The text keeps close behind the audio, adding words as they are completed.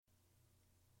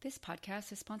This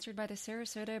podcast is sponsored by the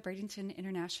Sarasota Bradenton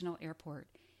International Airport,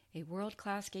 a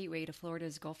world-class gateway to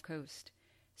Florida's Gulf Coast.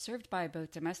 Served by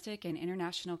both domestic and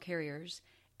international carriers,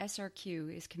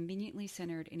 SRQ is conveniently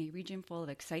centered in a region full of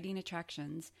exciting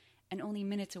attractions and only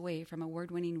minutes away from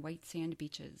award-winning white sand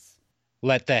beaches.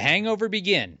 Let the hangover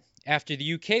begin. After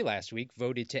the UK last week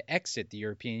voted to exit the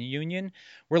European Union,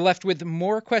 we're left with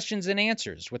more questions than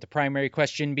answers, with the primary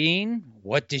question being,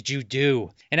 what did you do?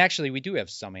 And actually, we do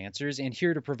have some answers, and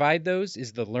here to provide those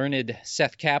is the learned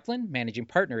Seth Kaplan, managing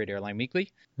partner at Airline Weekly.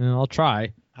 I'll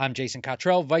try. I'm Jason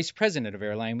Cottrell, vice president of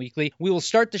Airline Weekly. We will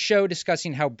start the show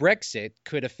discussing how Brexit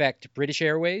could affect British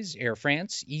Airways, Air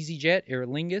France, EasyJet, Aer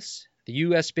Lingus, the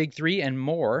U.S. Big Three, and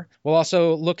more. We'll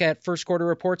also look at first quarter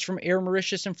reports from Air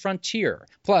Mauritius and Frontier,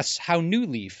 plus how New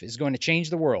Leaf is going to change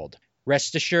the world.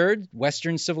 Rest assured,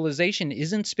 Western civilization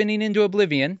isn't spinning into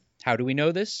oblivion. How do we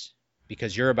know this?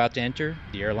 Because you're about to enter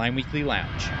the Airline Weekly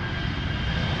Lounge.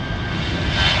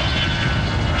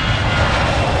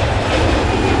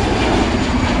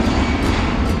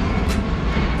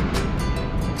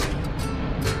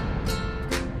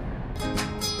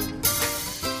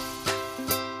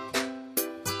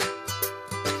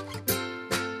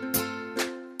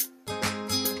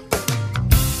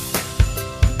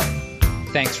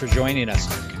 Thanks for joining us.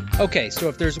 Okay, so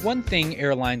if there's one thing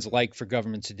airlines like for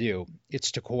governments to do,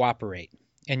 it's to cooperate.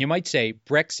 And you might say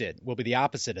Brexit will be the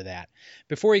opposite of that.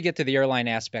 Before you get to the airline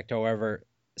aspect, however,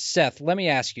 Seth, let me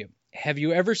ask you, have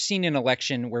you ever seen an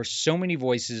election where so many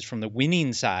voices from the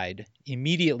winning side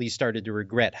immediately started to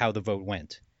regret how the vote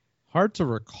went? Hard to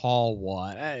recall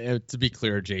one. To be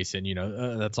clear, Jason,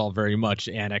 that's all very much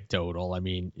anecdotal.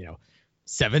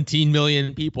 17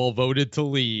 million people voted to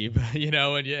leave, and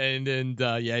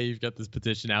you've got this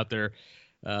petition out there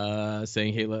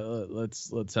saying, hey,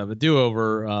 let's have a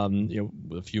do-over,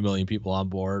 with a few million people on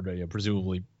board,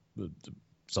 presumably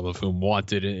some of whom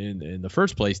wanted in the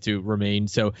first place to remain.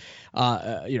 So,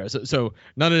 so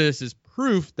none of this is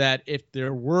proof that if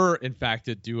there were, in fact,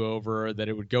 a do-over, that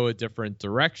it would go a different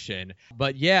direction.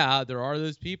 But yeah, there are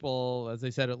those people, as I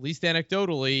said, at least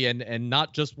anecdotally, and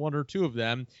not just one or two of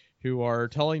them, who are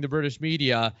telling the British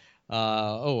media,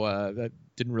 that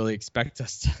didn't really expect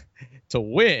us to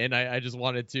win. I just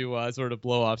wanted to sort of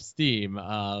blow off steam.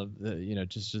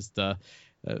 Just kind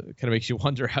of makes you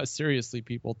wonder how seriously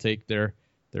people take their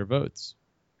votes.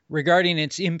 Regarding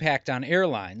its impact on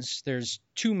airlines, there's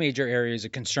two major areas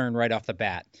of concern right off the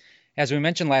bat. As we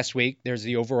mentioned last week, there's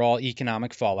the overall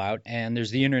economic fallout, and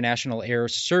there's the international air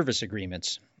service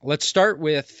agreements. Let's start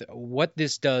with what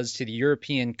this does to the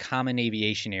European Common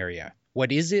Aviation Area.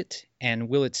 What is it, and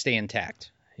will it stay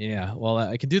intact? Yeah, well,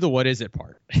 I can do the what is it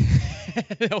part.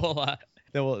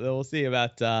 Then we'll see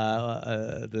about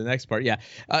the next part. Yeah.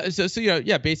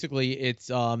 Basically, it's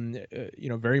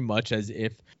very much as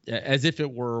if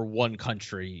it were one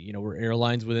country. Where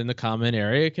airlines within the common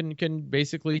area can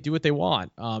basically do what they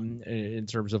want in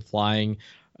terms of flying.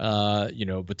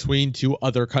 Between two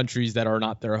other countries that are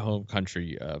not their home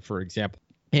country, for example.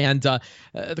 And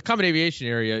the Common Aviation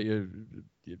Area,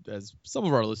 as some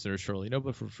of our listeners surely know,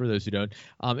 but for those who don't,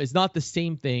 is not the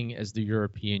same thing as the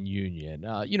European Union.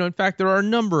 In fact, there are a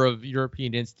number of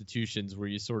European institutions where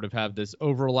you sort of have this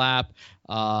overlap,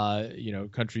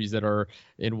 countries that are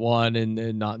in one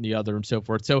and not in the other and so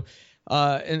forth. So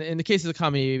in the case of the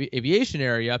Common Aviation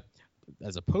Area,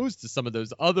 as opposed to some of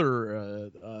those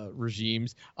other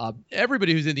regimes,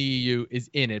 everybody who's in the EU is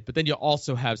in it. But then you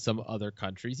also have some other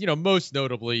countries, most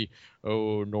notably,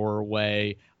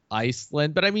 Norway,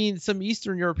 Iceland. But I mean, some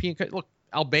Eastern European countries. Look,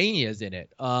 Albania is in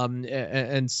it.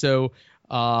 The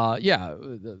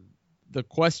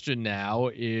question now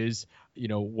is,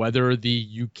 whether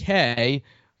the UK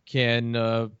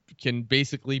can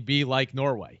basically be like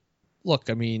Norway. Look,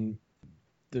 I mean,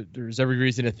 there's every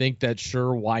reason to think that,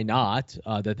 sure, why not,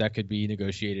 that could be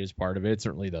negotiated as part of it. It's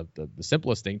certainly the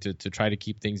simplest thing to try to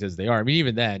keep things as they are. I mean,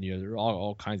 even then, there are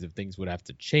all kinds of things would have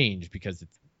to change because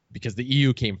the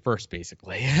EU came first,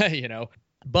 basically,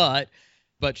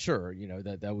 But sure,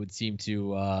 that would seem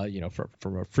to,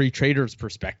 from a free trader's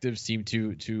perspective, seem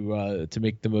to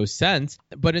make the most sense.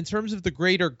 But in terms of the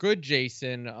greater good,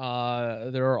 Jason, there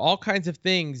are all kinds of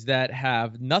things that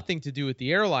have nothing to do with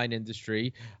the airline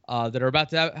industry that are about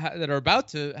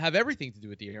to have everything to do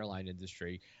with the airline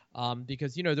industry,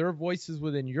 because there are voices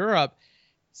within Europe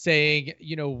saying,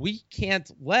 we can't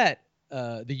let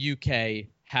the UK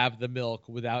have the milk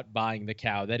without buying the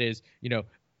cow. That is,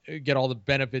 get all the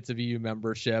benefits of EU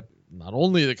membership, not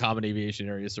only the Common Aviation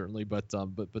Area certainly, but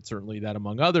certainly that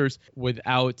among others,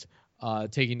 without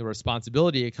taking the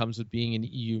responsibility it comes with being an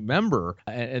EU member.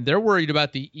 And they're worried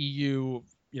about the EU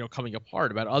coming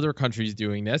apart about other countries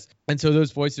doing this. And so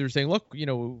those voices are saying, look, we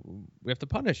have to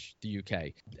punish the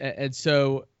UK. And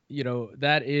so,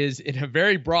 that is in a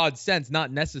very broad sense, not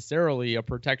necessarily a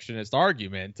protectionist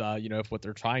argument, if what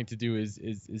they're trying to do is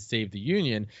save the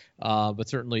union. But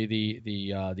certainly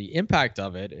the impact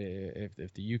of it,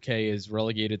 if the UK is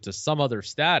relegated to some other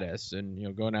status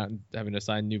and, going out and having to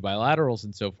sign new bilaterals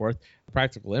and so forth, the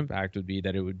practical impact would be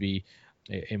that it would be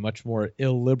a much more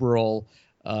illiberal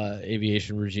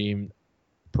aviation regime,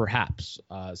 perhaps.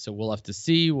 So we'll have to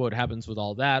see what happens with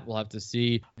all that. We'll have to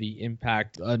see the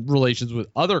impact on relations with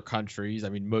other countries. I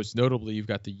mean, most notably, you've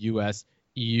got the U.S.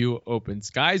 EU open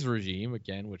skies regime,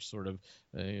 again, which sort of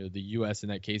the U.S. in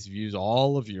that case views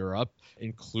all of Europe,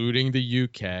 including the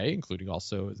U.K., including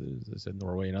also, as I said,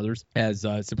 Norway and others, as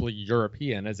simply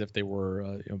European, as if they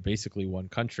were basically one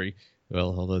country.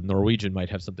 Well, the Norwegian might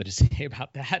have something to say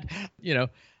about that,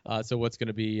 So what's going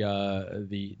to be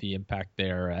the impact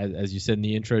there? As you said in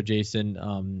the intro,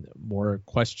 Jason, more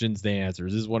questions than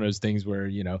answers. This is one of those things where,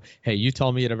 hey, you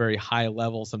tell me at a very high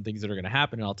level some things that are going to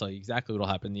happen, and I'll tell you exactly what will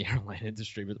happen in the airline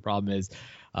industry. But the problem is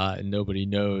nobody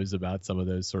knows about some of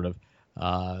those sort of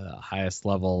highest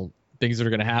level things that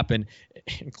are going to happen,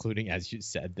 including, as you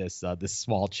said, this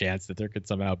small chance that there could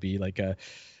somehow be like a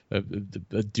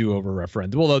do-over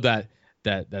referendum, although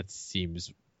that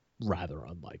seems rather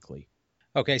unlikely.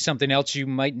 Okay, something else you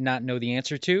might not know the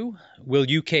answer to. Will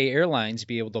UK airlines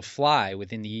be able to fly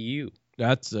within the EU?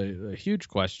 That's a huge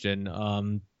question.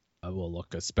 Well,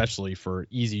 look, especially for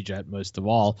EasyJet most of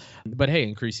all. But hey,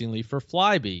 increasingly for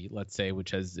Flybe, let's say,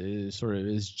 which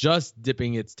is just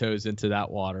dipping its toes into that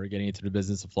water, getting into the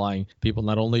business of flying people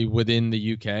not only within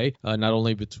the UK, not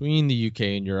only between the UK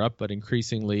and Europe, but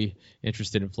increasingly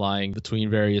interested in flying between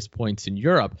various points in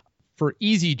Europe. For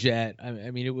EasyJet, I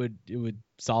mean, it would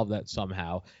solve that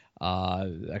somehow.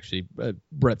 Actually,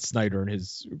 Brett Snyder in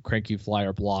his Cranky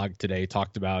Flyer blog today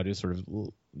talked about it, sort of,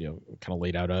 kind of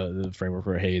laid out the framework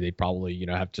for, hey, they probably,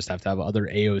 have to have other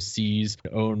AOCs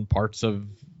own parts of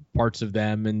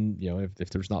them, and if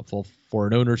there's not full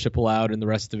foreign ownership allowed and the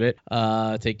rest of it,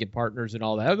 taking partners and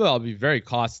all that'll be very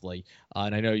costly.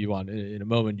 And I know you want, in a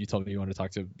moment, you told me you want to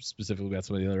talk to specifically about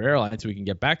some of the other airlines, so we can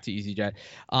get back to EasyJet.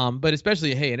 But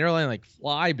especially, hey, an airline like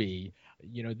Flybe,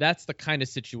 that's the kind of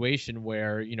situation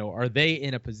where, are they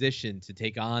in a position to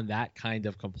take on that kind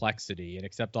of complexity and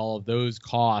accept all of those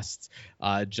costs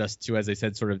just to, as I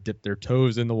said, sort of dip their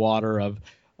toes in the water of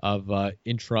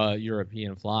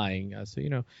intra-European flying.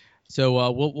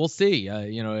 So we'll see.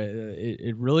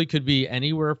 It really could be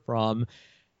anywhere from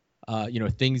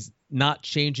things not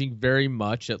changing very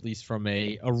much, at least from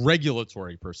a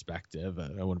regulatory perspective.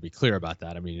 I want to be clear about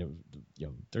that. I mean, there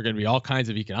are going to be all kinds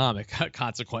of economic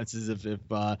consequences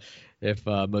if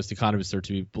most economists are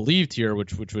to be believed here,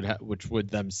 which would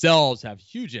themselves have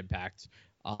huge impact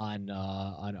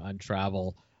on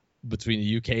travel between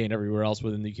the UK and everywhere else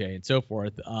within the UK and so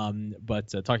forth.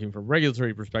 But talking from a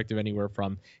regulatory perspective, anywhere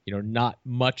from, not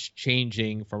much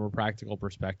changing from a practical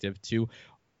perspective to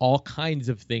all kinds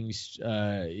of things,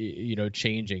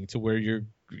 changing to where you're,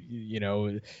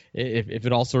 if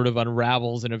it all sort of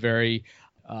unravels in a very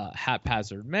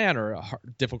haphazard manner,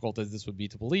 difficult as this would be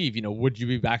to believe, would you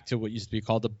be back to what used to be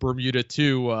called the Bermuda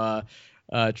II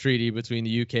treaty between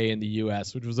the UK and the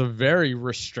US, which was a very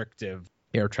restrictive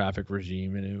air traffic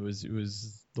regime, and it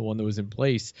was the one that was in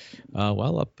place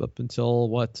up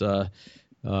until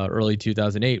early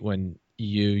 2008 when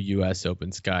EU-US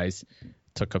open skies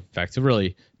took effect. So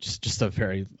really just a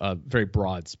very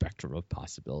broad spectrum of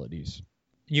possibilities.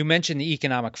 You mentioned the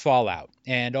economic fallout,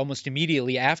 and almost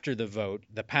immediately after the vote,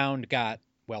 the pound got,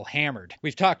 hammered.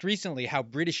 We've talked recently how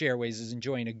British Airways is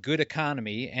enjoying a good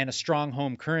economy and a strong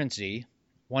home currency.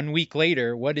 1 week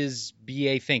later, what is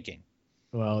BA thinking?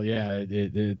 Well, yeah,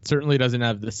 it certainly doesn't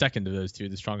have the second of those two,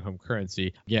 the strong home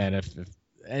currency. Yeah, and if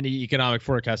any economic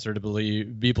forecaster to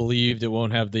be believed, it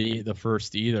won't have the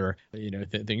first either.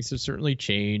 Things have certainly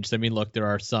changed. I mean, look, there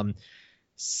are some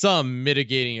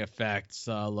mitigating effects.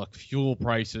 Look, fuel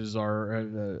prices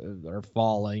are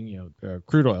falling.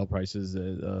 Crude oil prices,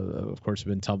 of course, have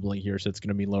been tumbling here, so it's going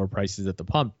to mean lower prices at the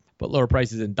pump, but lower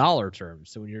prices in dollar terms.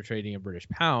 So when you're trading in British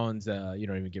pounds, you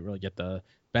don't even really get the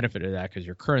benefit of that because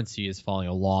your currency is falling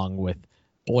along with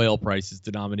oil prices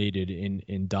denominated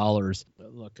in dollars.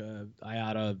 Look,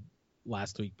 IATA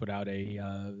last week put out a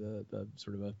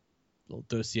sort of a little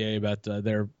dossier about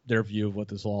their view of what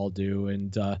this will all do,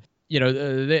 and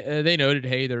they noted,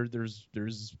 hey,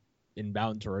 there's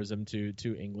inbound tourism to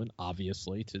England,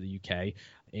 obviously to the UK.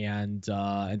 And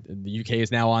the UK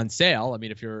is now on sale. I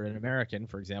mean, if you're an American,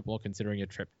 for example, considering a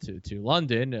trip to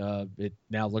London, it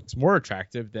now looks more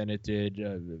attractive than it did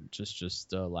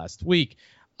just last week.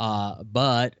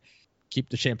 But keep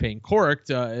the champagne corked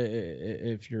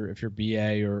if you're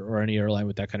BA or any airline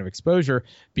with that kind of exposure,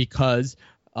 because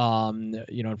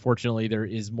unfortunately there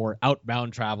is more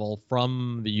outbound travel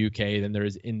from the UK than there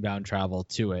is inbound travel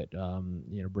to it.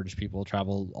 British people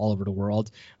travel all over the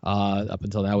world up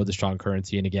until now with a strong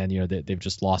currency, and again, they've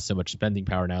just lost so much spending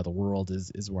power now. The world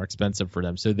is more expensive for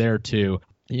them, so there too.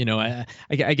 I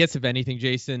guess if anything,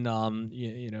 Jason,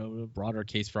 a broader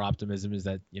case for optimism is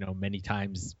that many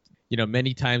times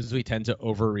we tend to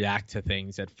overreact to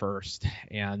things at first,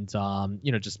 and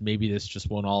just maybe this just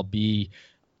won't all be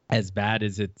as bad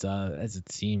as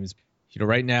it seems.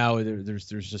 Right now there's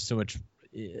just so much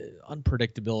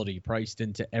unpredictability priced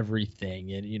into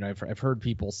everything, and I've heard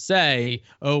people say,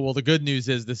 oh well, the good news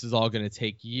is this is all going to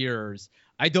take years.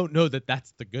 I don't know that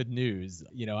that's the good news.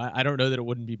 I don't know that it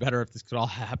wouldn't be better if this could all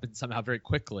happen somehow very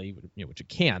quickly, which it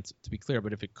can't, to be clear.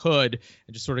 But if it could,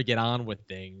 and just sort of get on with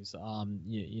things,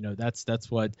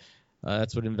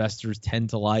 that's what investors tend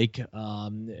to like,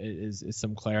 is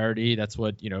some clarity. That's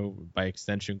what, by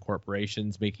extension,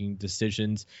 corporations making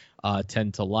decisions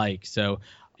tend to like. So,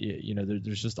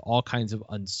 there's just all kinds of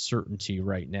uncertainty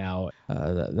right now.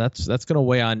 That's going to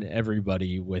weigh on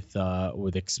everybody with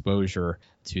exposure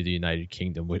to the United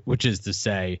Kingdom, which is to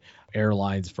say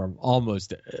airlines from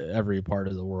almost every part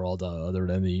of the world, other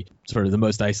than the sort of the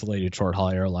most isolated short haul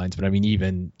airlines. But I mean,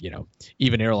 even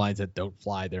airlines that don't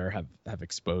fly there have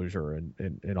exposure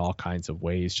in all kinds of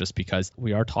ways, just because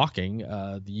we are talking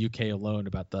the UK alone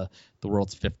about the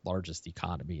world's 5th largest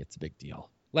economy. It's a big deal.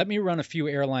 Let me run a few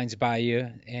airlines by you,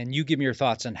 and you give me your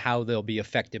thoughts on how they'll be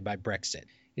affected by Brexit.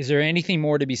 Is there anything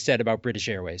more to be said about British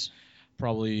Airways?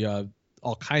 Probably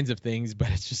all kinds of things, but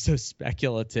it's just so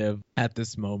speculative at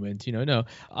this moment. No,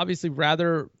 obviously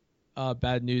rather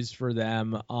bad news for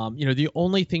them. The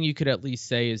only thing you could at least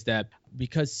say is that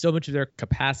because so much of their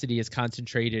capacity is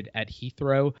concentrated at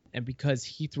Heathrow, and because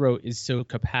Heathrow is so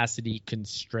capacity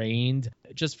constrained,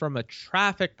 just from a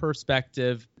traffic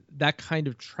perspective, that kind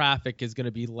of traffic is going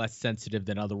to be less sensitive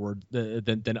than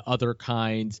other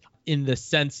kinds, in the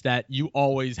sense that you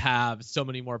always have so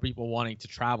many more people wanting to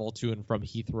travel to and from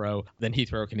Heathrow than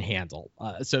Heathrow can handle.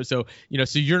 So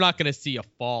you're not going to see a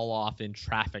fall off in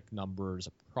traffic numbers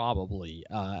probably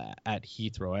at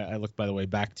Heathrow. I looked, by the way,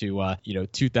 back to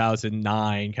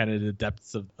 2009, kind of the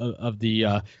depths of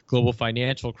the global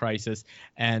financial crisis,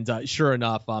 and sure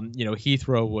enough,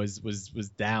 Heathrow was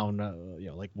down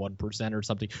like 1% or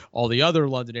something. All the other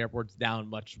London airports down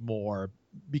much more,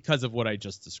 because of what I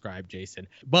just described, Jason.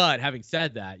 But having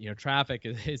said that, traffic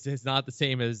is not the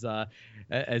same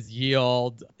as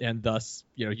yield, and thus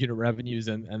unit revenues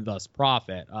and thus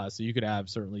profit. So you could have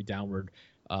certainly downward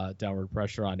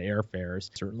pressure on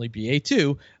airfares. Certainly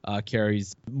BA2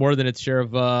 carries more than its share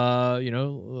of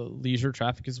leisure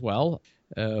traffic as well.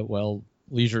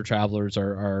 Leisure travelers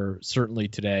are certainly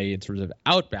today, in terms of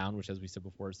outbound, which, as we said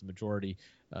before, is the majority,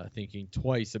 thinking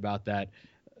twice about that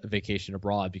vacation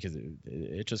abroad, because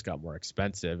it just got more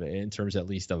expensive in terms, at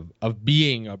least, of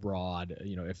being abroad,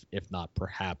 if not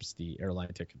perhaps the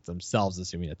airline tickets themselves,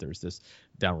 assuming that there's this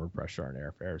downward pressure on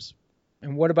airfares.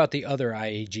 And what about the other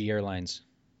IAG airlines?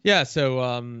 Yeah,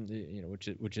 so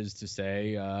which is to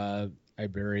say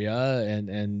Iberia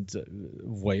and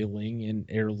Vueling and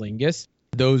Aer Lingus.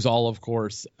 Those all, of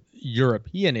course,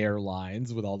 European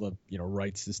airlines with all the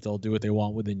rights to still do what they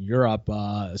want within Europe,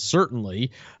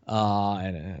 certainly,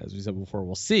 and as we said before,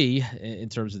 we'll see in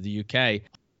terms of the UK.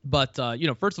 But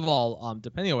first of all,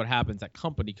 depending on what happens, that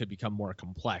company could become more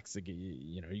complex.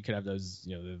 You could have those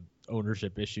the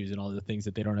ownership issues and all the things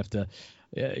that they don't have to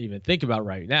even think about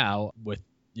right now with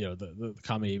the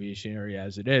common aviation area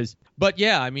as it is. But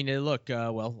yeah, I mean, look,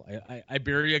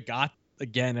 Iberia got,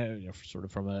 again, sort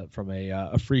of from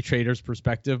a free trader's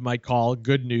perspective, might call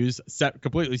good news,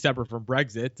 completely separate from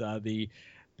Brexit.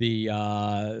 The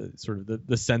sort of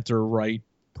the center right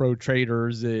pro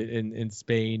traders in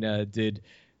Spain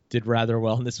did rather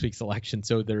well in this week's election,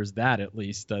 so there's that, at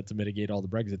least, to mitigate all the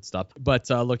Brexit stuff. But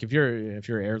look, if you're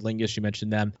Aer Lingus, you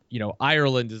mentioned them.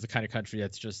 Ireland is the kind of country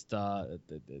that's just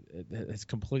has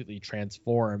completely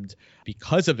transformed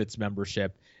because of its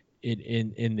membership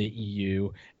in the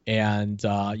EU, and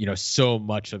so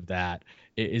much of that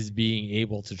is being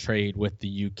able to trade with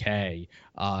the UK,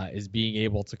 is being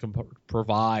able to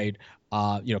provide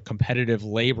competitive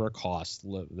labor costs,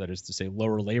 that is to say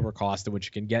lower labor costs than what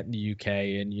you can get in the UK,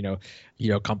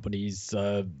 and companies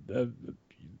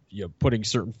putting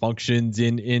certain functions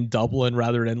in Dublin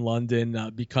rather than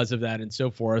London because of that and so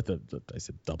forth. I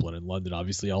said Dublin and London,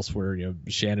 obviously elsewhere,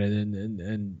 Shannon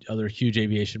and other huge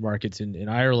aviation markets in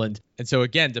Ireland. And so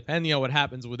again, depending on what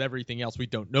happens with everything else, we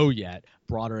don't know yet.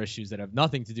 Broader issues that have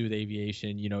nothing to do with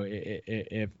aviation,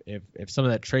 if some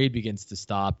of that trade begins to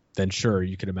stop, then sure,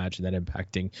 you could imagine that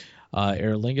impacting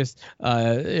Aer Lingus.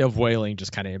 Vueling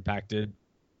just kind of impacted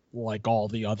like all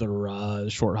the other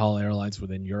short haul airlines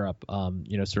within Europe.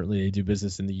 Certainly they do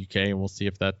business in the UK, and we'll see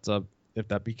if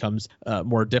that becomes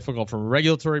more difficult from a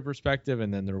regulatory perspective,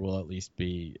 and then there will at least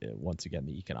be once again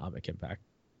the economic impact.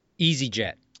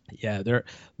 EasyJet. Yeah,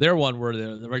 they're one where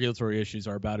the regulatory issues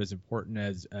are about as important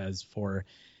as for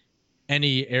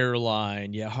any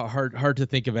airline. Yeah, hard to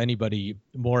think of anybody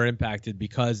more impacted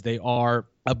because they are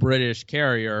a British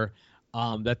carrier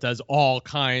that does all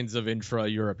kinds of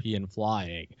intra-European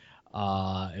flying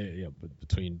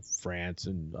between France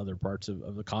and other parts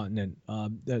of the continent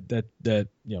that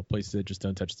places that just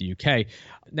don't touch the UK.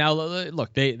 Now,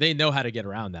 look, they know how to get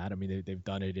around that. I mean, they've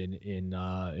done it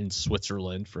in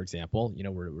Switzerland, for example,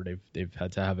 where they've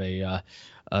had to have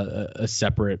a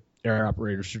separate air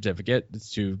operator certificate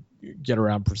to get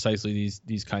around precisely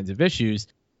these kinds of issues.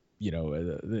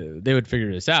 They would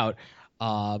figure this out.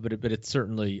 But it's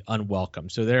certainly unwelcome.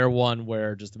 So they're one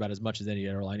where just about as much as any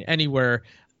airline anywhere,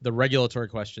 the regulatory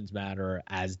questions matter,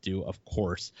 as do, of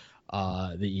course,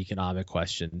 the economic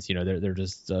questions. They're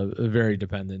just very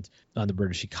dependent on the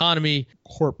British economy,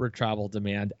 corporate travel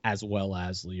demand, as well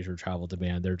as leisure travel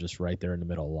demand. They're just right there in the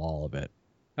middle of all of it.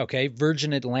 Okay,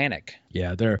 Virgin Atlantic.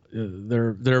 Yeah,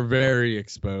 they're very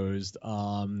exposed.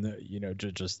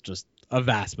 Just a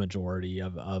vast majority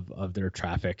of their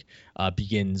traffic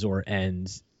begins or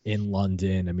ends in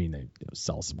London. I mean, they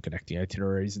sell some connecting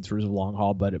itineraries in terms of long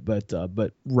haul, but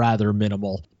rather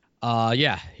minimal.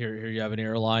 Here you have an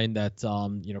airline that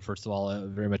first of all,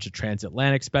 very much a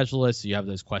transatlantic specialist. So you have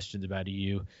those questions about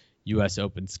U.S.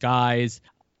 open skies.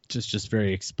 Just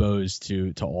very exposed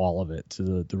to all of it,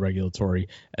 to the regulatory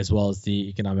as well as the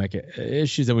economic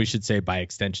issues. And we should say by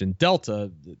extension,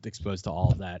 Delta exposed to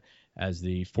all of that as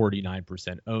the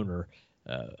 49% owner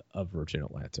of Virgin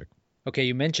Atlantic. Okay,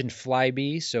 you mentioned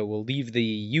Flybe, so we'll leave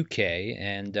the UK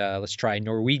and let's try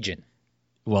Norwegian.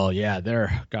 Well, yeah,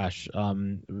 they're,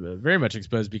 very much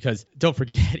exposed because don't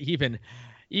forget, even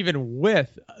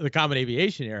with the common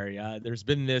aviation area, there's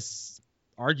been this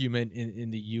argument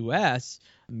in the U.S.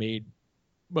 made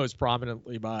most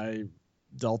prominently by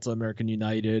Delta, American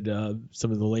United,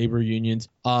 some of the labor unions,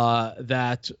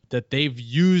 that they've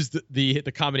used the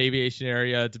common aviation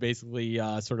area to basically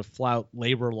sort of flout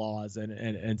labor laws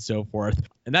and so forth.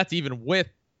 And that's even with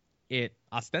it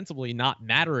ostensibly not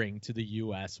mattering to the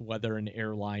U.S. whether an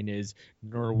airline is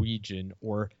Norwegian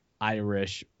or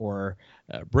Irish or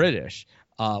British.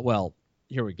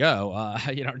 Here we go.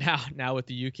 Now with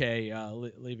the UK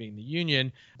leaving the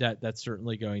union, that's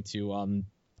certainly going to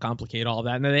complicate all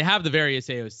that. And then they have the various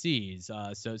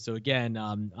AOCs. So again,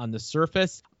 on the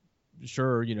surface,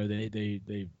 sure,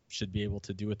 they should be able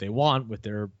to do what they want with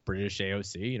their British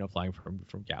AOC, flying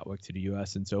from Gatwick to the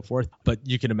US and so forth. But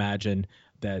you can imagine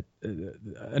that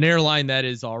an airline that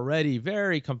is already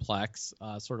very complex,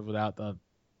 sort of without the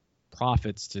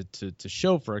profits to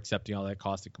show for accepting all that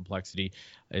cost and complexity,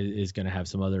 is going to have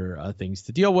some other things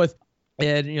to deal with.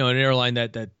 And an airline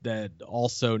that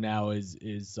also now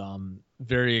is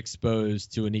very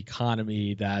exposed to an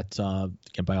economy that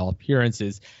can, by all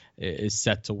appearances, is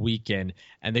set to weaken,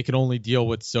 and they can only deal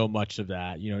with so much of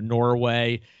that.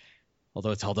 Norway,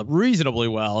 although it's held up reasonably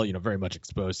well, very much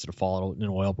exposed to the fall in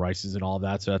oil prices and all of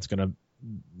that. So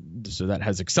that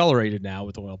has accelerated now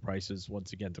with oil prices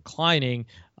once again declining,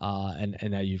 and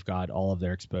now you've got all of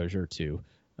their exposure to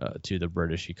the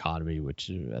British economy,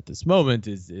 which at this moment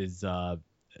is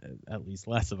at least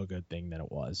less of a good thing than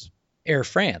it was. Air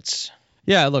France.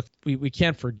 Yeah, look, we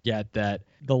can't forget that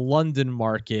the London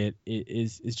market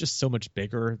is just so much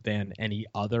bigger than any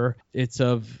other. It's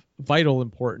of vital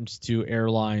importance to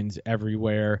airlines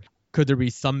everywhere. Could there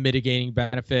be some mitigating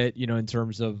benefit, in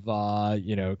terms of,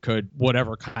 could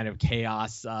whatever kind of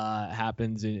chaos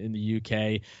happens in the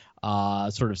UK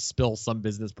sort of spill some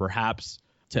business perhaps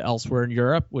to elsewhere in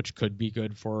Europe, which could be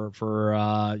good for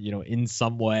in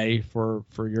some way for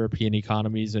European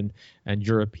economies and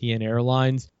European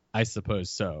airlines? I suppose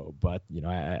so, but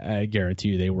I guarantee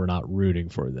you they were not rooting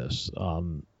for this.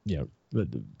 Not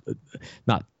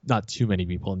too many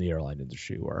people in the airline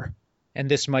industry were.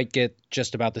 And this might get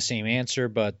just about the same answer,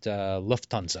 but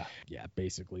Lufthansa. Yeah,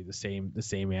 basically the same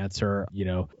answer.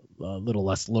 A little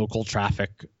less local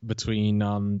traffic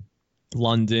between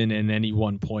London and any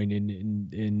one point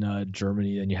in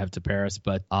Germany, then you have to Paris.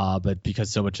 But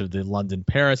because so much of the London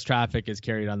Paris traffic is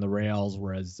carried on the rails,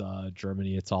 whereas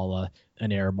Germany, it's all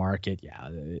an air market. Yeah,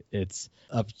 it's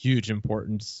of huge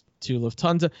importance to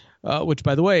Lufthansa, which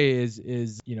by the way is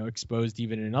exposed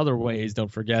even in other ways.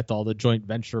 Don't forget all the joint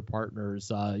venture partners.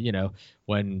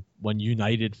 When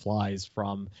United flies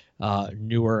from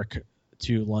Newark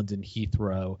to London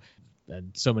Heathrow,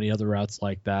 and so many other routes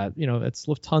like that, it's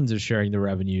Lufthansa sharing the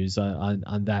revenues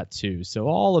on that too. So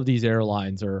all of these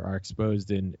airlines are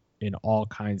exposed in all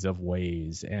kinds of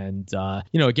ways. And,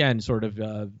 again, sort of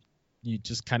you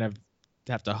just kind of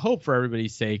have to hope for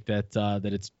everybody's sake that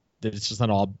it's just not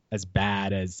all as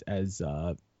bad as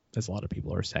a lot of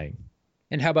people are saying.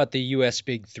 And how about the U.S.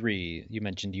 Big Three? You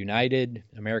mentioned United,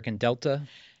 American Delta.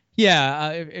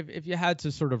 Yeah, if you had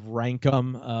to sort of rank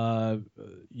them,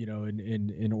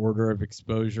 in order of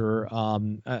exposure,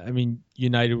 I mean,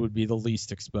 United would be the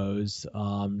least exposed.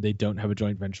 They don't have a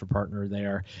joint venture partner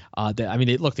there.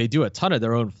 They do a ton of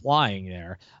their own flying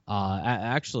there.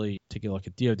 Actually, taking a look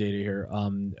at Dio data here,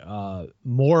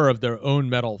 more of their own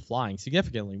metal flying,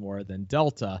 significantly more than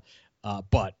Delta,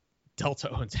 but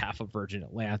Delta owns half of Virgin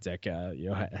Atlantic,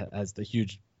 as the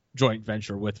huge joint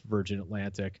venture with Virgin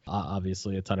Atlantic.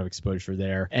 Obviously a ton of exposure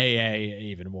there. AA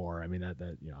even more. I mean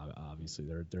that obviously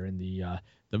they're in the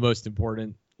most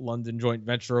important London joint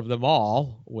venture of them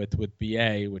all with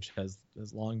BA, which has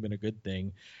long been a good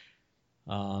thing.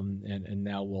 And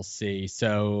now we'll see.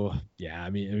 So yeah, I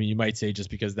mean you might say just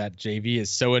because that JV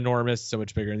is so enormous, so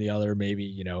much bigger than the other,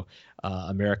 maybe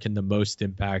American the most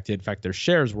impacted. In fact, their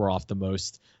shares were off the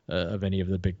most of any of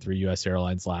the big three U.S.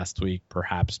 airlines last week,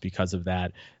 perhaps because of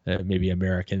that. Maybe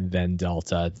American, then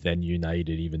Delta, then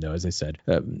United, even though, as I said,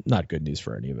 not good news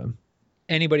for any of them.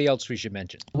 Anybody else we should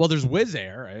mention? Well, there's Wizz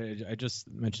Air. I just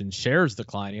mentioned shares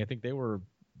declining. I think they were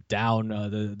down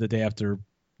the day after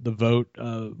the vote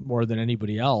more than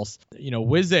anybody else.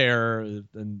 Wizz Air,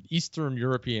 an Eastern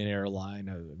European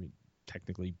airline,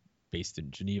 technically based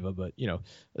in Geneva, but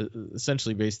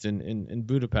essentially based in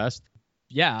Budapest.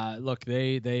 Yeah, look,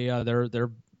 their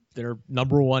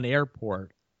number one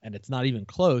airport, and it's not even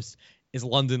close, is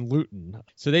London Luton.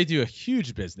 So they do a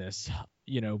huge business,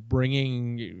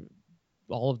 bringing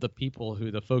all of the people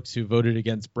the folks who voted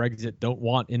against Brexit don't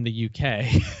want in the UK,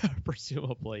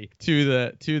 presumably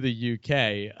to the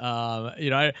UK.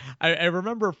 I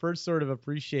remember first sort of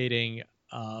appreciating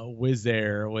Wizz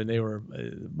Air when they were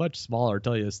much smaller. I'll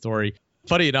tell you a story.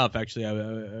 Funny enough, actually, I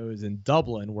was in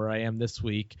Dublin, where I am this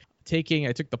week.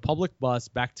 I took the public bus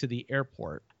back to the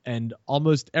airport, and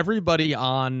almost everybody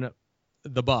on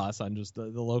the bus, on just the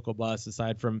local bus,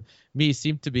 aside from me,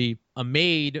 seemed to be a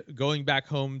maid going back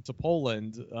home to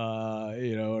Poland,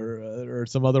 or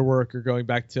some other worker going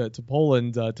back to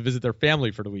Poland to visit their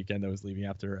family for the weekend that was leaving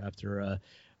after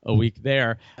a week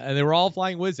there. And they were all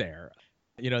flying Wizz Air.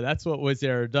 That's what Wizz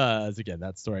Air does. Again,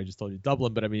 that story I just told you,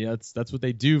 Dublin, but I mean, that's what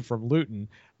they do from Luton.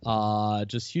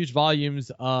 Just huge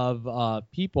volumes of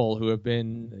people who have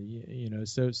been,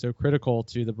 so critical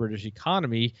to the British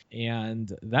economy.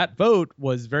 And that vote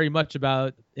was very much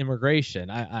about immigration.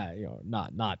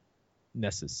 Not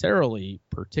necessarily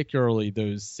particularly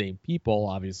those same people.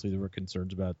 Obviously, there were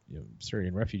concerns about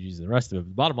Syrian refugees and the rest of it.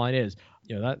 The bottom line is,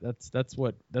 that's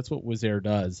what Wizz Air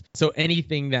does. So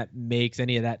anything that makes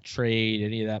any of that trade,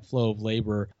 any of that flow of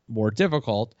labor more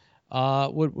difficult,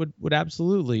 would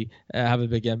absolutely have a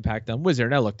big impact on Wizz Air.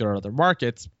 Now, look, there are other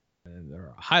markets, and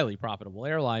they're a highly profitable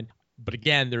airline. But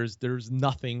again, there's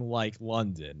nothing like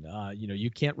London.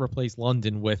 You can't replace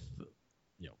London with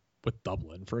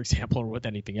Dublin, for example, or with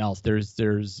anything else.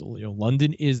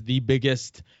 London is the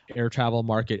biggest air travel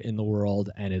market in the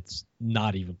world, and it's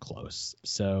not even close.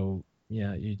 So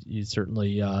yeah, you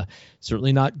certainly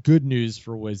not good news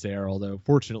for Wizz Air, although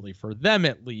fortunately for them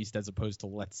at least, as opposed to,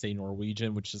 let's say,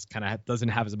 Norwegian, which just kind of doesn't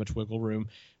have as much wiggle room.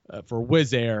 For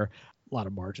Wizz Air, a lot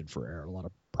of margin for error, a lot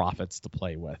of profits to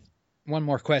play with. One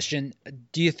more question.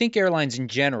 Do you think airlines in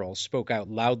general spoke out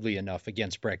loudly enough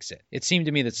against Brexit? It seemed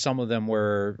to me that some of them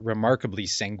were remarkably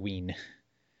sanguine.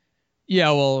 Yeah,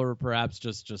 well, or perhaps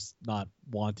just not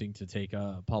wanting to take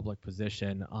a public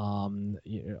position.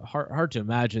 Hard to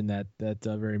imagine that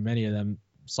very many of them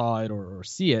saw it or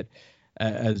see it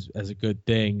as a good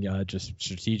thing. Just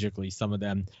strategically, some of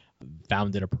them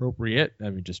found it appropriate.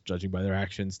 I mean, just judging by their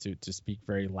actions, to speak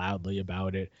very loudly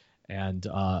about it. And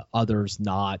others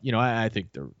not. I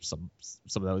think there some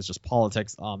of that was just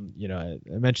politics. I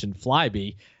mentioned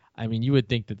Flybe. I mean, you would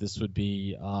think that this would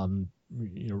be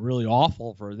really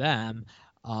awful for them,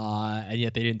 and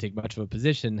yet they didn't take much of a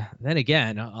position. Then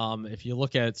again, if you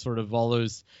look at sort of all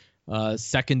those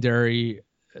secondary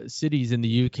cities in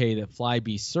the UK that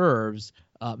Flybe serves,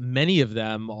 many of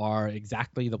them are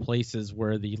exactly the places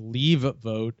where the Leave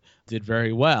vote did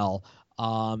very well.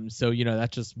 So that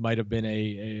just might have been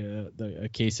a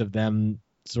case of them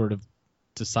sort of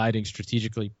deciding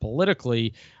strategically,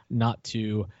 politically, not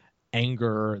to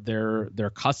anger their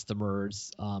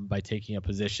customers by taking a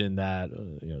position that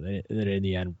that in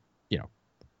the end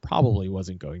probably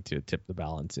wasn't going to tip the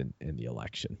balance in the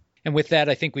election. And with that,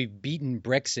 I think we've beaten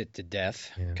Brexit to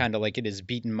death, kind of like it has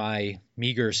beaten my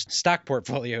meager stock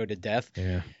portfolio to death.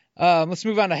 Yeah. Let's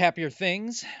move on to happier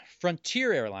things.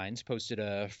 Frontier Airlines posted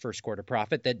a first quarter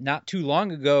profit that not too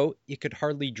long ago it could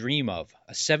hardly dream of,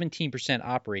 a 17%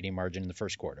 operating margin in the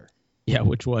first quarter. Yeah,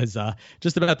 which was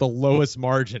just about the lowest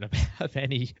margin of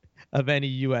any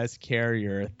U.S.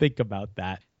 carrier. Think about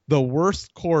that. The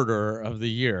worst quarter of the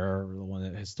year, the one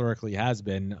that historically has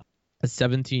been, a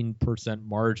 17%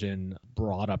 margin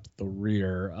brought up the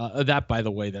rear. That, by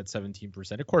the way, that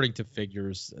 17%, according to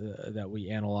figures that we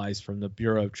analyzed from the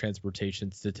Bureau of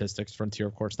Transportation Statistics. Frontier,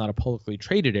 of course, not a publicly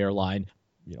traded airline,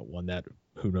 one that,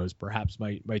 who knows, perhaps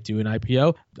might do an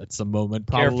IPO. That's the moment.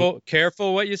 Probably.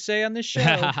 Careful what you say on this show.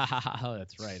 Oh,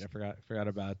 that's right. I forgot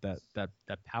about that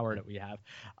power that we have.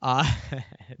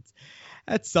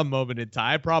 At some moment in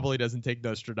time, probably doesn't take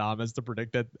Nostradamus to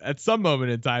predict that at some moment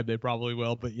in time they probably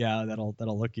will. But yeah, that'll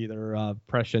look either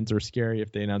prescient or scary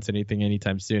if they announce anything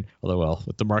anytime soon. Although, well,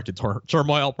 with the market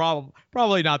turmoil,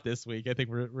 probably not this week. I think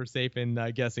we're safe in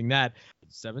guessing that.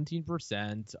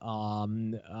 17%,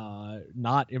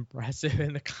 not impressive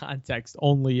in the context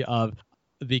only of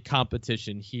the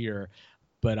competition here,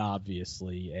 but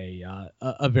obviously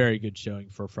a very good showing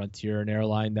for Frontier, an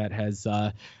airline that has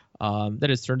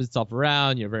turned itself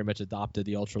around. Very much adopted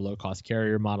the ultra low cost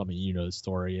carrier model. I mean, the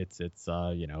story. Its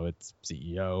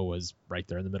CEO was right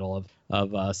there in the middle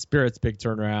of Spirit's big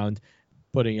turnaround,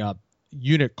 putting up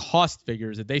unit cost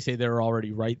figures that they say they're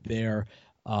already right there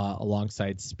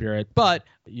alongside Spirit, but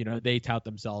they tout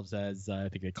themselves as I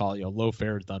think they call it low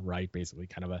fares done right, basically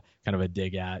kind of a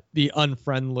dig at the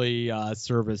unfriendly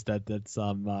service that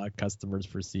some customers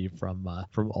perceive from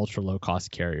ultra low cost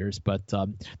carriers. But no,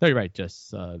 you're right,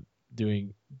 just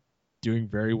doing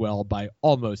very well by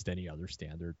almost any other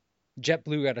standard.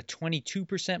 JetBlue got a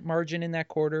 22% margin in that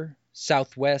quarter,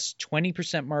 Southwest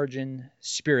 20% margin,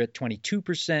 Spirit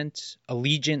 22%,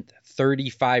 Allegiant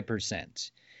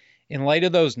 35%. In light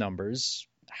of those numbers,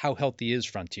 how healthy is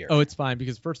Frontier? Oh, it's fine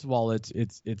because first of all, it's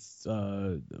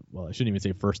well, I shouldn't even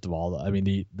say first of all. I mean,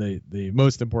 the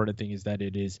most important thing is that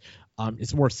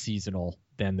it's more seasonal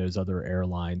than those other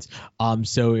airlines.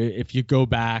 So if you go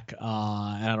back,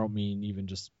 and I don't mean even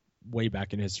just way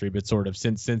back in history, but sort of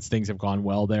since things have gone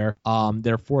well there,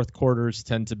 their fourth quarters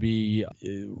tend to be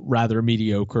rather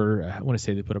mediocre. I want to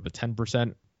say they put up a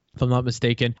 10%. If I'm not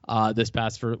mistaken, this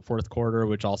past fourth quarter,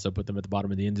 which also put them at the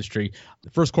bottom of the industry. The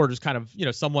first quarter is kind of,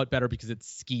 somewhat better because it's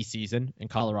ski season in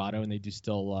Colorado, and they do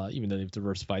still, even though they've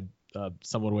diversified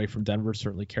somewhat away from Denver,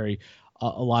 certainly carry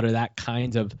a lot of that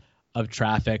kind of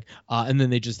traffic. And then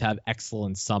they just have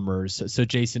excellent summers. So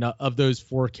Jason, of those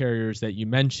four carriers that you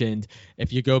mentioned,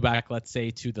 if you go back, let's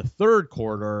say to the third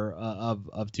quarter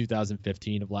of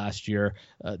 2015 of last year,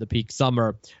 the peak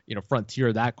summer,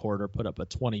 Frontier that quarter put up a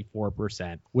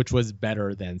 24%, which was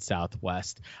better than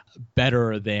Southwest,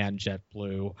 better than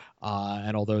JetBlue,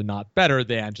 and although not better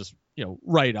than, just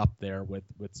right up there with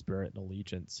Spirit and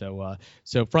Allegiant.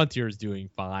 So Frontier is doing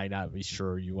fine. I'd be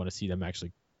sure you want to see them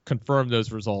actually confirm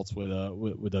those results with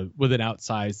an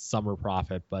outsized summer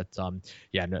profit, but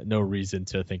no reason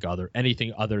to think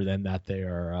anything other than that they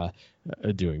are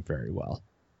doing very well.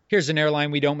 Mere's an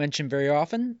airline we don't mention very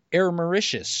often. Air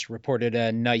Mauritius reported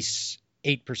a nice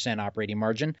 8% operating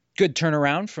margin. Good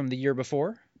turnaround from the year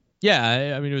before.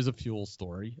 Yeah, I mean, it was a fuel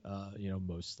story,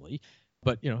 mostly,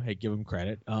 but hey, give them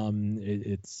credit.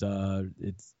 It's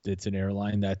an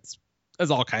airline that's has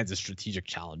all kinds of strategic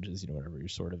challenges, whenever you're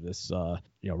sort of this,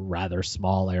 rather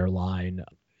small airline,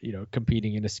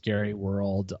 competing in a scary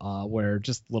world where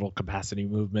just little capacity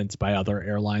movements by other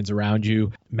airlines around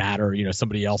you matter.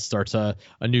 Somebody else starts a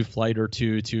new flight or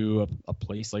two to a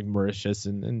place like Mauritius,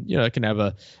 and it can have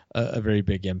a very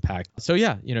big impact. So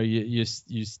yeah, you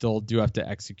still do have to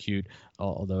execute,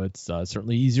 although it's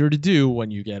certainly easier to do when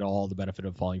you get all the benefit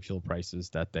of falling fuel prices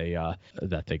that they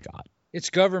got. Its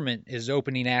government is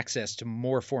opening access to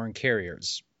more foreign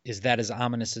carriers. Is that as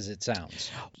ominous as it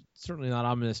sounds? Certainly not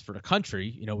ominous for the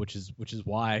country, which is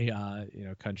why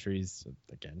countries,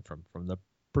 again, from the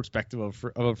perspective of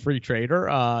a free trader,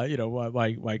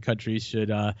 why countries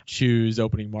should choose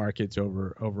opening markets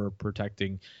over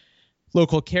protecting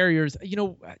local carriers,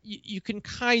 you can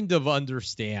kind of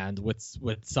understand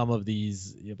with some of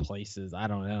these places. I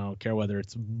don't care whether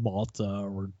it's Malta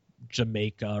or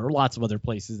Jamaica or lots of other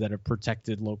places that have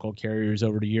protected local carriers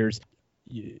over the years.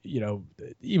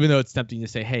 Even though it's tempting to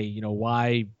say, hey,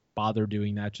 why bother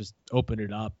doing that? Just open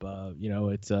it up.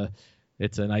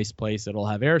 It's a nice place. It'll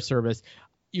have air service.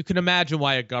 You can imagine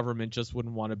why a government just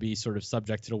wouldn't want to be sort of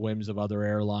subject to the whims of other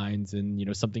airlines,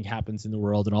 and something happens in the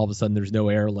world and all of a sudden there's no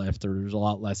airlift, or there's a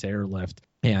lot less airlift.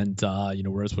 And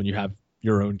whereas when you have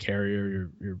your own carrier,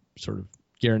 you're sort of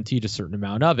guaranteed a certain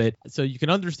amount of it. So you can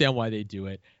understand why they do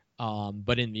it.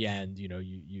 But in the end,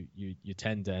 you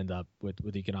tend to end up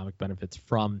with economic benefits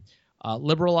from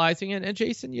liberalizing it. And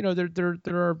Jason,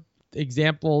 there are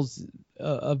examples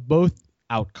of both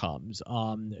outcomes.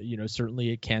 Certainly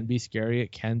it can be scary.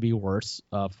 It can be worse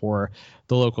for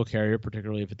the local carrier,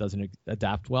 particularly if it doesn't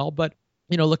adapt well. But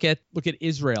look at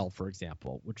Israel, for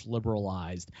example, which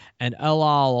liberalized, and El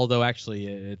Al, although actually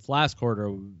its last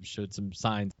quarter showed some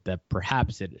signs that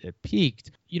perhaps it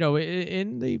peaked.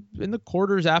 In the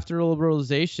quarters after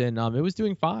liberalization, it was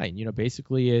doing fine.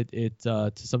 Basically it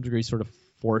to some degree sort of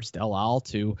forced El Al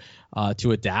to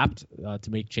adapt, to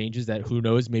make changes that who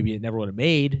knows, maybe it never would have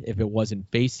made if it wasn't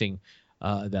facing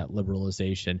that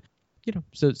liberalization.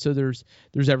 So there's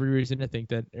every reason to think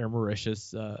that Air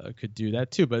Mauritius could do that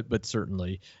too, but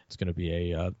certainly it's going to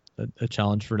be a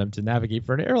challenge for them to navigate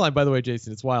for an airline. By the way,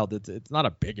 Jason, it's wild. It's not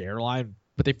a big airline,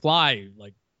 but they fly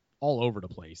like all over the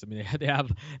place. I mean, they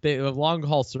have long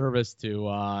haul service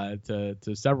to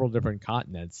several different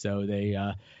continents, so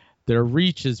their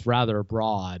reach is rather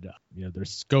broad. Their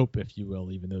scope, if you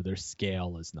will, even though their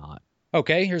scale is not.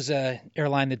 Okay, here's an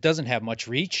airline that doesn't have much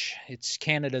reach. It's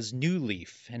Canada's New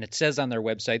Leaf, and it says on their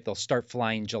website they'll start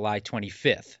flying July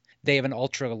 25th. They have an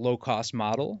ultra low-cost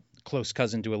model, close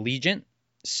cousin to Allegiant.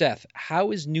 Seth,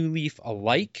 how is New Leaf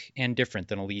alike and different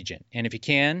than Allegiant? And if you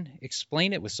can,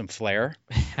 explain it with some flair.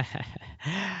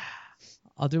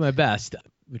 I'll do my best,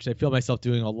 which I feel myself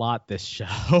doing a lot this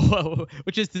show,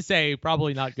 which is to say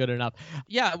probably not good enough.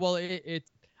 Yeah, well, I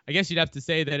guess you'd have to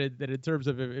say that in terms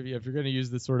of if you're going to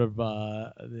use the sort of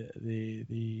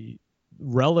the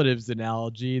relatives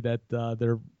analogy, that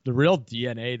the real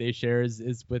DNA they share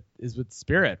is with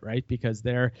Spirit, right? Because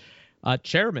their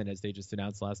chairman, as they just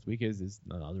announced last week, is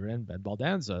none other than Ben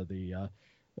Baldanza, the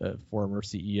former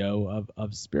CEO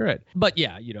of Spirit. But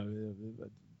yeah,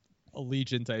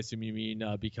 Allegiant, I assume you mean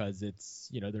because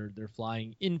it's they're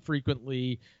flying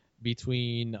infrequently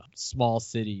between small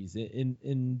cities.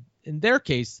 In their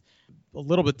case, a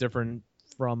little bit different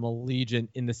from Allegiant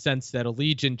in the sense that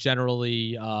Allegiant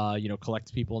generally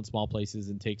collects people in small places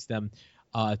and takes them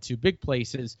to big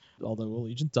places, although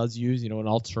Allegiant does use an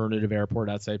alternative airport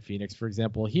outside Phoenix, for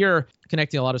example, here,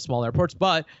 connecting a lot of small airports,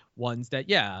 but ones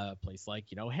that a place like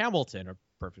Hamilton are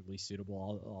perfectly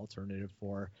suitable alternative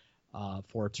for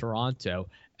Toronto.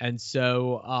 And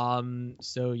so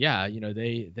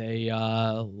they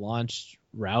launched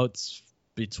routes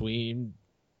between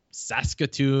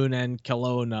Saskatoon and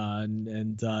Kelowna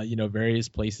and various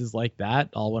places like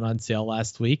that. All went on sale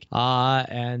last week.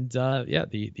 The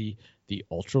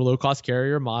ultra low cost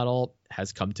carrier model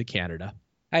has come to Canada.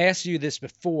 I asked you this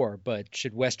before, but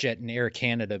should WestJet and Air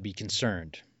Canada be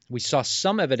concerned? We saw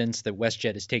some evidence that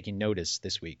WestJet is taking notice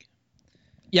this week.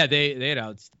 Yeah, they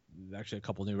announced actually a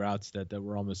couple new routes that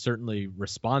were almost certainly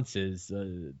responses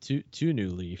to New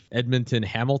Leaf: Edmonton,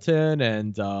 Hamilton,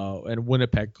 and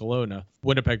Winnipeg, Kelowna.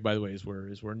 Winnipeg, by the way, is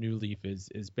where New Leaf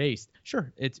is based.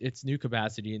 Sure, it's new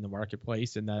capacity in the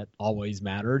marketplace, and that always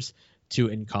matters to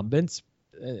incumbents.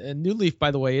 And New Leaf,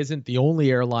 by the way, isn't the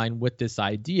only airline with this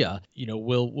idea.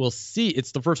 We'll see.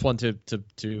 It's the first one to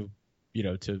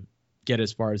get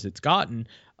as far as it's gotten,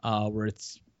 where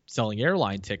it's selling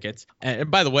airline tickets.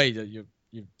 And by the way, you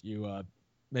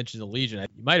mentioned Allegiant.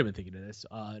 You might have been thinking of this.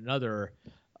 Another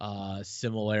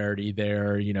similarity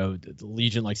there.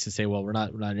 Allegiant likes to say, "Well, we're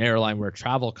not an airline. We're a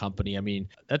travel company." I mean,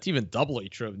 that's even doubly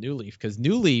true of New Leaf, because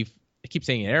New Leaf, I keep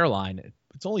saying airline.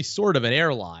 It's only sort of an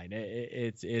airline.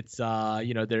 They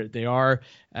are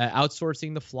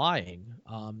outsourcing the flying.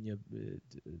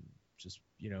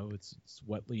 It's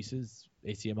wet leases,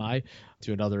 ACMI,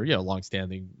 to another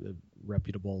longstanding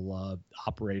reputable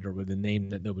operator with a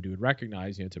name that nobody would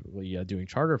recognize. Typically doing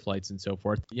charter flights and so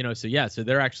forth. So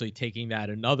they're actually taking that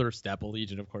another step.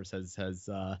 Allegiant, of course, has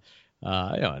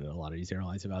and a lot of these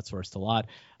airlines have outsourced a lot,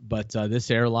 but this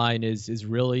airline is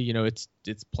really it's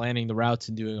planning the routes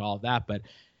and doing all of that. But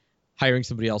hiring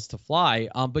somebody else to fly.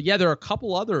 But yeah, there are a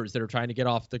couple others that are trying to get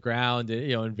off the ground,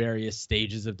 in various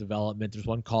stages of development. There's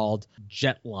one called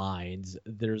Jetlines.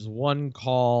 There's one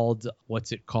called,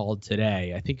 what's it called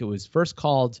today? I think it was first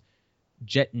called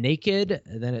Jet Naked,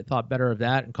 and then it thought better of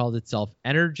that and called itself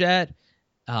Enerjet.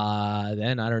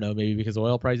 Then I don't know, maybe because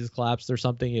oil prices collapsed or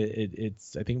something.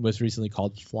 It's I think most recently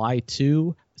called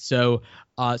Fly2. So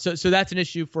that's an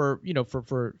issue for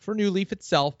New Leaf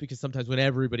itself, because sometimes when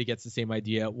everybody gets the same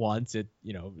idea at once, you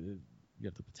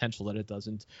have the potential that it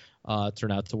doesn't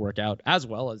turn out to work out as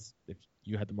well as if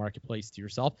you had the marketplace to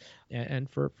yourself, and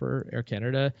for Air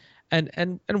Canada and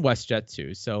WestJet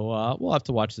too. So we'll have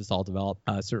to watch this all develop.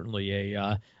 Certainly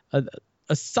a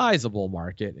sizable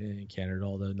market in Canada,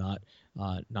 although not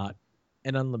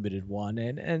an unlimited one,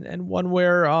 and one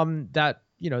where that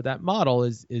model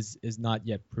is not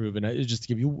yet proven. Just to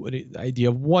give you an idea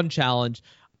of one challenge,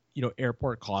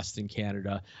 airport costs in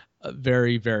Canada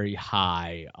very, very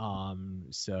high.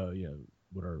 So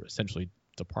what are essentially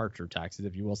departure taxes,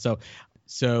 if you will. So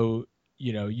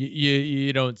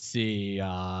you don't see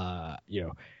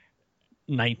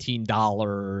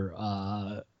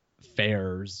 $19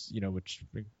 fares, which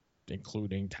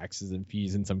including taxes and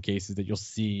fees in some cases, that you'll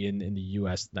see in the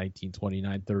US, 19,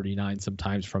 29, 39,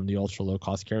 sometimes from the ultra low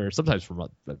cost carrier, sometimes from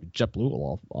JetBlue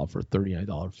will offer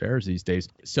 $39 fares these days.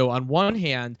 So on one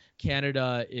hand,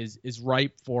 Canada is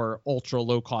ripe for ultra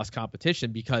low cost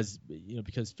competition because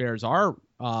fares are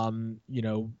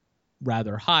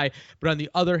rather high, but on the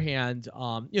other hand,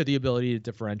 the ability to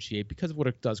differentiate because of what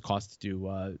it does cost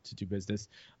to do business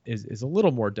is a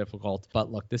little more difficult.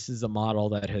 But look, this is a model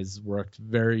that has worked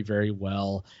very, very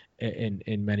well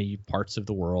in many parts of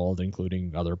the world,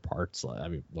 including other parts. I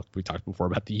mean, look, we talked before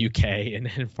about the UK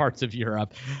and parts of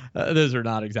Europe. Those are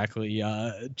not exactly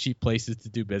cheap places to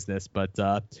do business, but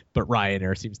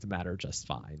Ryanair seems to matter just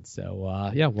fine.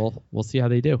 So we'll see how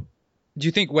they do. Do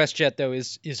you think WestJet though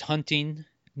is hunting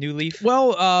New Leaf?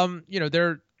 Well,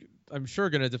 they're, I'm sure,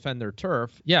 going to defend their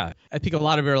turf. Yeah, I think a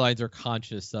lot of airlines are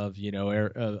conscious of,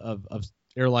 of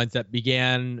airlines that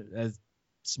began as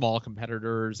small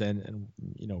competitors and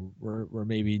were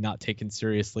maybe not taken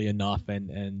seriously enough,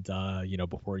 and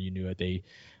before you knew it, they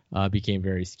became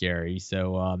very scary.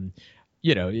 So,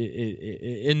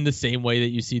 in the same way that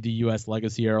you see the U.S.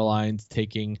 legacy airlines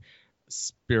taking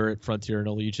Spirit, Frontier, and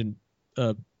Allegiant,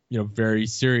 very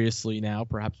seriously now,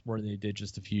 perhaps more than they did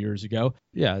just a few years ago.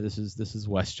 Yeah, this is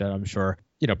WestJet, I'm sure,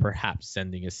 perhaps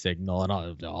sending a signal,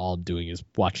 and all I'm doing is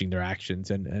watching their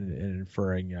actions and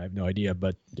inferring. I have no idea,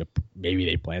 but maybe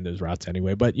they plan those routes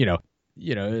anyway. But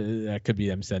that could be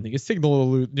them sending a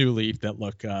signal to New Leaf that,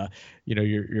 look,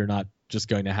 you're not just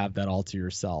going to have that all to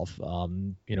yourself.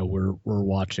 We're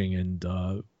watching and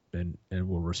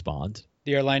we'll respond.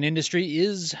 The airline industry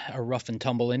is a rough and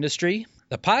tumble industry.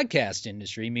 The podcast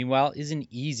industry, meanwhile, is an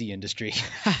easy industry.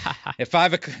 At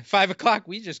 5 o'clock,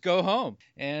 we just go home.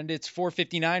 And it's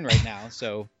 4:59 right now,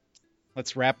 so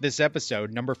let's wrap this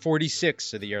episode, number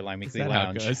 46 of the Airline Weekly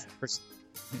Lounge.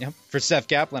 For Seth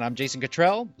Kaplan, I'm Jason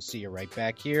Cottrell. We'll see you right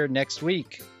back here next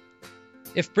week.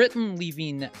 If Britain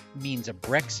leaving means a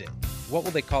Brexit, what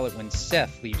will they call it when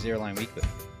Seth leaves Airline Weekly?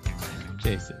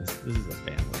 Jason, this is a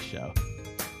family show.